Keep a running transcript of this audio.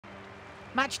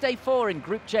Match day 4 in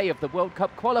Group J of the World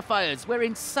Cup qualifiers. We're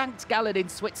in St. Gallen in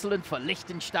Switzerland for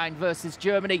Liechtenstein versus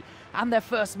Germany and their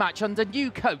first match under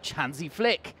new coach Hansi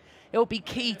Flick. It'll be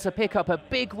key to pick up a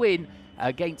big win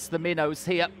against the Minnows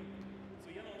here.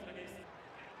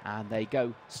 And they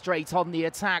go straight on the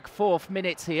attack, 4th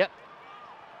minute here.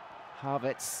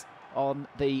 Havertz on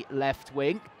the left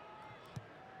wing.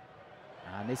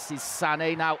 And this is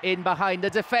Sané now in behind the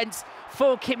defence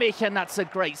for Kimmich, and that's a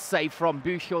great save from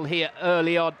Büchel here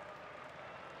early on,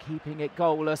 keeping it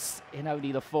goalless in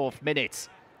only the 4th minute.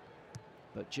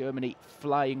 But Germany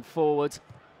flying forward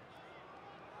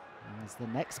as the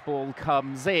next ball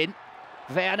comes in.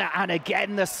 Werner, and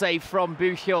again the save from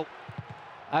Büchel.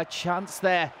 A chance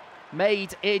there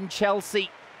made in Chelsea.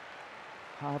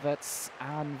 Havertz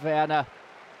and Werner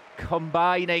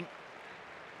combining.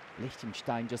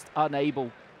 Liechtenstein just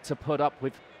unable to put up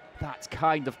with that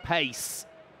kind of pace.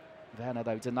 Werner,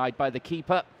 though, denied by the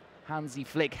keeper. Hansi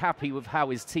Flick happy with how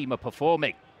his team are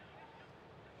performing.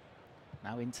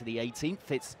 Now into the 18th.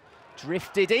 It's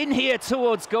drifted in here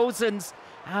towards Gosens,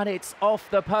 and it's off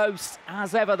the post.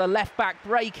 As ever, the left-back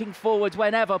breaking forward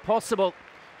whenever possible.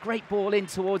 Great ball in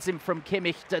towards him from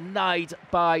Kimmich, denied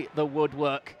by the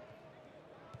woodwork.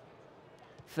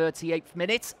 38th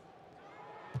minute.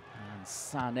 And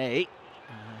Sané,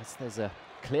 as there's a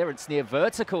clearance near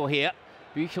vertical here.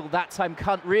 Büchel that time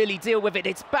can't really deal with it.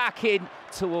 It's back in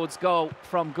towards goal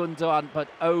from Gundogan, but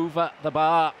over the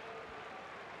bar.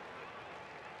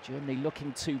 Germany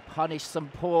looking to punish some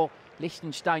poor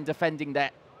Liechtenstein defending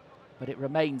there, but it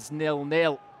remains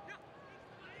 0-0.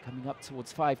 Coming up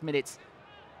towards 5 minutes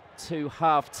to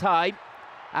half-time,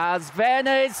 as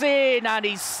Werner is in, and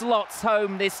he slots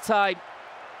home this time.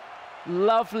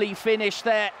 Lovely finish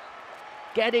there,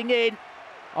 getting in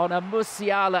on a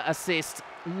Musiala assist.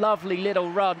 Lovely little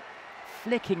run,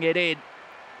 flicking it in.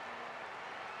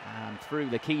 And through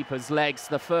the keeper's legs,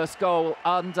 the first goal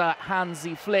under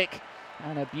Hansi Flick.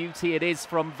 And a beauty it is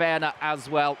from Werner as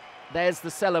well. There's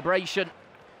the celebration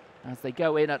as they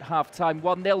go in at half-time.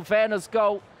 1-0, Werner's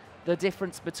goal, the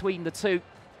difference between the two.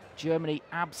 Germany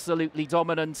absolutely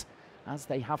dominant, as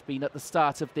they have been at the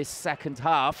start of this second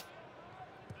half.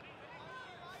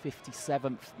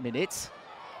 57th minute.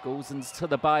 Gosens to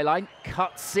the byline,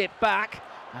 cuts it back,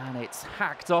 and it's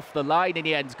hacked off the line in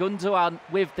the end. Gundogan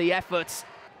with the effort.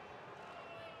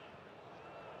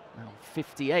 Now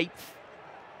 58th.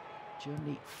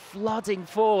 Germany flooding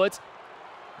forward.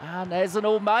 And there's an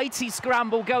almighty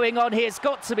scramble going on here. It's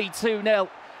got to be 2-0.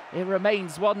 It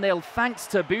remains 1-0 thanks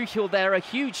to Büchel there. A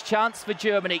huge chance for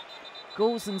Germany.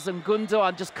 Gosens and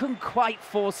Gundogan just couldn't quite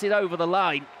force it over the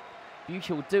line.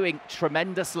 Büchel doing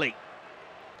tremendously.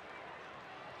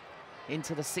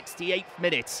 Into the 68th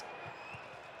minute.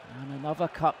 And another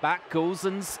cutback.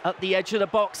 Gosens at the edge of the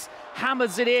box.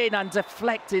 Hammers it in and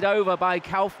deflected over by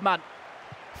Kaufmann.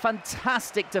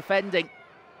 Fantastic defending.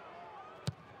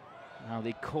 Now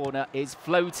the corner is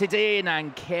floated in,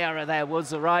 and Kehrer there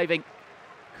was arriving.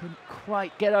 Couldn't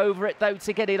quite get over it though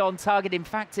to get it on target. In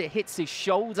fact, it hits his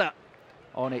shoulder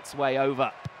on its way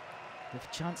over. The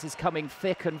chances coming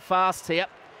thick and fast here.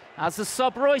 As the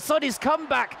sub, Royce on his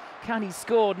comeback. Can he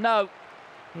score? No.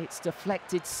 It's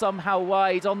deflected somehow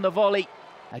wide on the volley.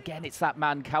 Again, it's that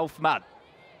man Kaufmann.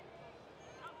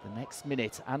 The next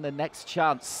minute and the next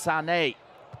chance. Sané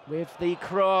with the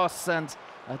cross, and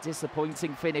a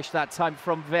disappointing finish that time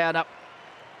from Werner.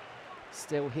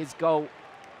 Still his goal,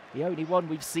 the only one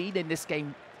we've seen in this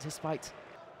game, despite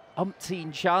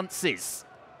umpteen chances.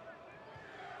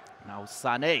 Now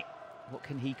Sané, what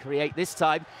can he create this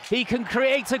time? He can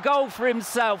create a goal for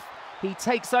himself. He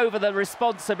takes over the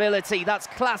responsibility. That's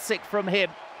classic from him.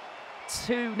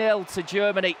 2-0 to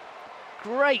Germany.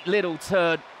 Great little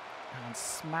turn, and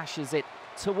smashes it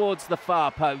towards the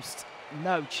far post.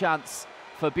 No chance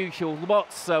for Büchel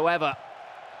whatsoever.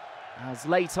 As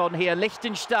late on here,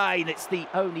 Liechtenstein, it's the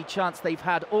only chance they've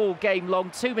had all game long.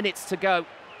 2 minutes to go.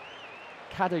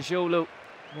 Kadajolu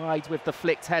wide with the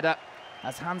flicked header,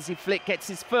 as Hansi Flick gets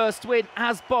his first win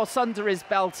as boss under his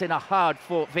belt in a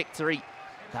hard-fought victory.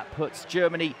 That puts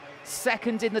Germany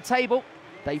second in the table.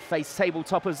 They face table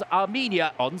toppers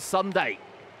Armenia on Sunday.